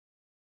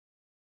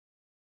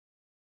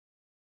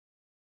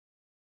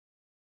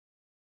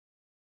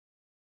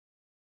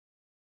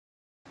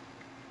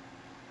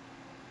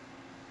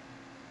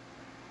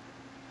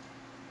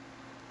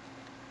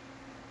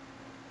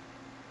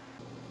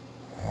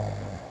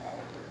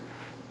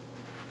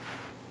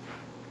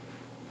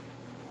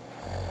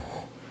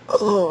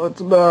Oh,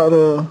 it's about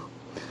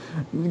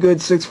good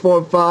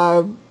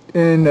 6:45,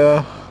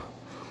 and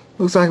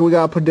looks like we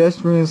got a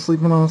pedestrian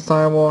sleeping on the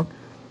sidewalk.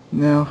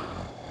 Now,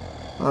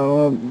 I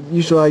don't know.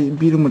 Usually I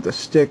beat him with a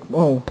stick.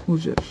 Oh,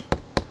 who's this?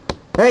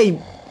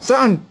 Hey,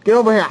 son, get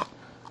over here.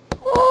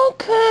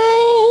 Okay.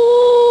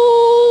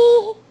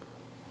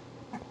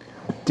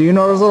 Do you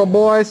know this little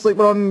boy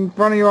sleeping in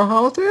front of your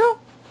house here?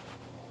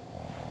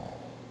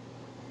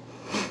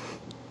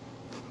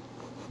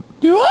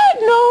 Do I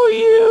know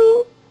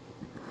you?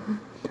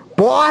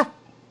 Boy,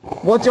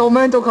 what's your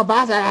mental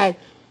capacity?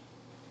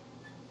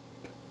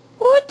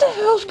 What the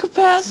hell's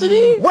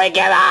capacity? Wake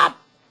him up!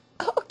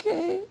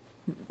 Okay.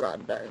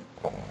 God dang.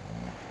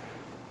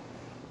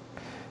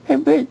 Hey,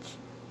 bitch.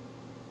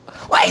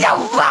 Wake the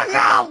fuck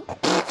up!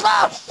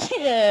 Oh,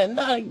 shit,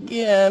 not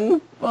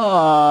again.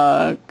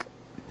 Fuck.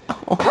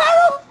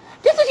 Carl,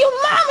 this is your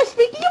mama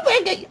speaking. You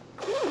better get your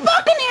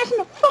fucking ass in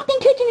the fucking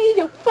kitchen and eat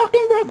your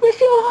fucking breakfast,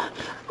 yo.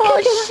 Oh,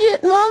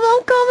 shit, Mama,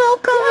 I'm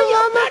coming,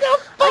 Mama.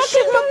 I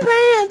shit my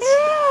pants.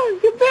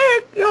 Yeah, you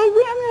better, yo,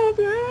 ram me up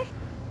your ass.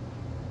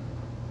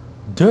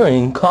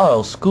 During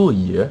Carl's school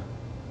year,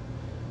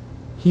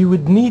 he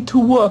would need to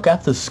work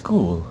after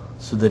school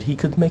so that he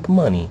could make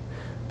money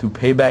to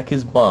pay back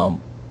his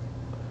mom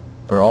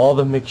for all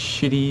the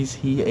McShitties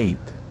he ate.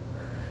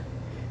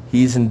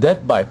 He's in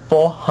debt by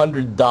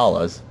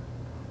 $400.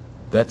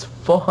 That's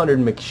 400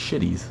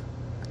 McShitties.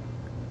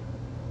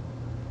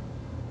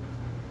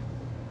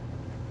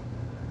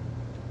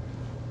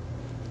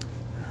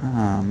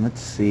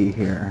 Let's see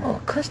here. Oh,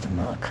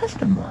 customer. This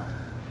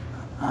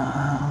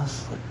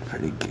looks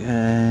pretty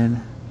good.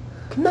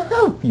 Can I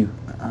help you?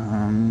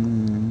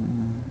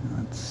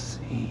 Let's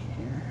see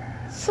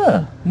here.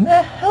 Sir, may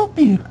I help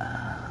you?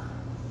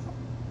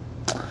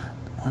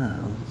 One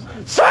of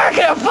those. Sir,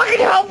 can I fucking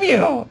help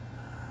you?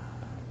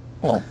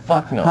 Oh,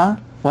 fuck no. Huh?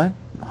 What?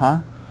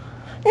 Huh?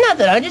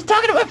 Nothing, I'm just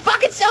talking to my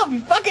fucking self, you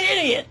fucking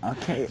idiot.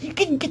 Okay. You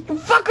can get the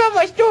fuck out of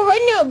my store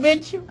right now,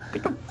 bitch.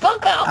 Get the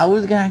fuck out. I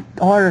was gonna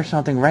order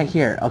something right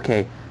here.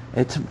 Okay.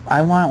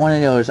 I want one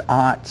of those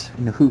aughts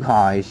and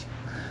hoo-haws.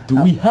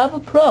 Do we have a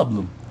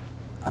problem?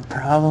 A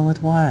problem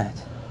with what?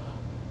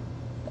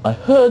 I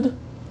heard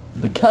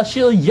the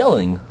cashier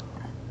yelling.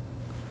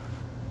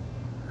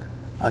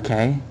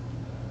 Okay.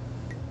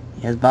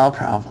 He has bowel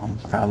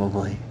problems,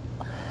 probably.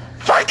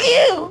 Fuck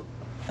you!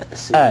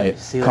 Hey,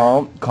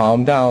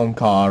 calm down,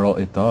 Carl.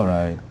 It's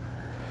alright.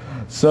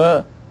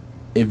 Sir,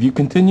 if you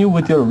continue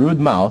with your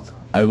rude mouth,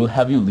 I will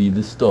have you leave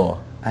the store.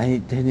 I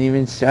didn't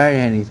even start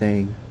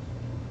anything.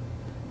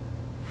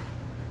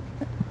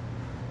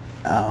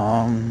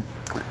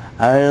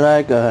 I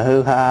like a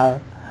hoo-ha,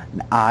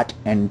 an aught,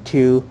 and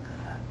two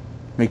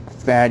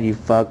McFatty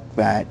fuck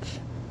bats.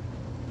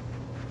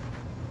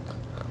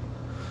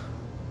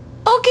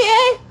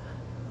 Okay,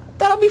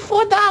 that'll be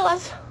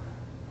 $4.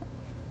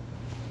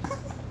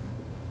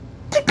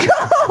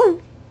 Go!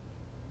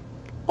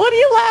 What are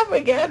you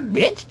laughing at,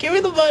 bitch? Give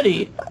me the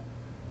money.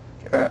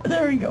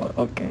 There we go,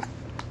 okay.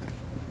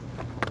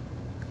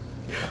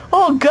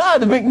 Oh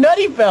god, the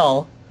McNutty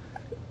fell.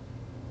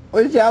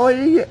 What's that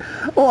one?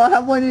 Oh, I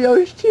have one of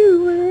those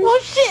too, man. Well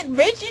shit,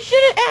 bitch, you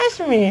should have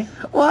asked me.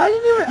 Well, I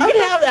didn't even... You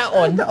can have that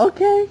one.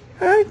 Okay,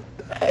 alright.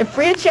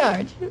 Free of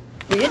charge.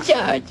 Free of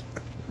charge.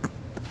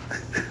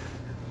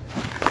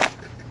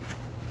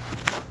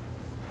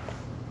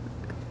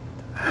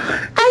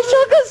 I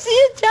shall go see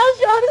it. Tell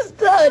Sean is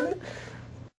done.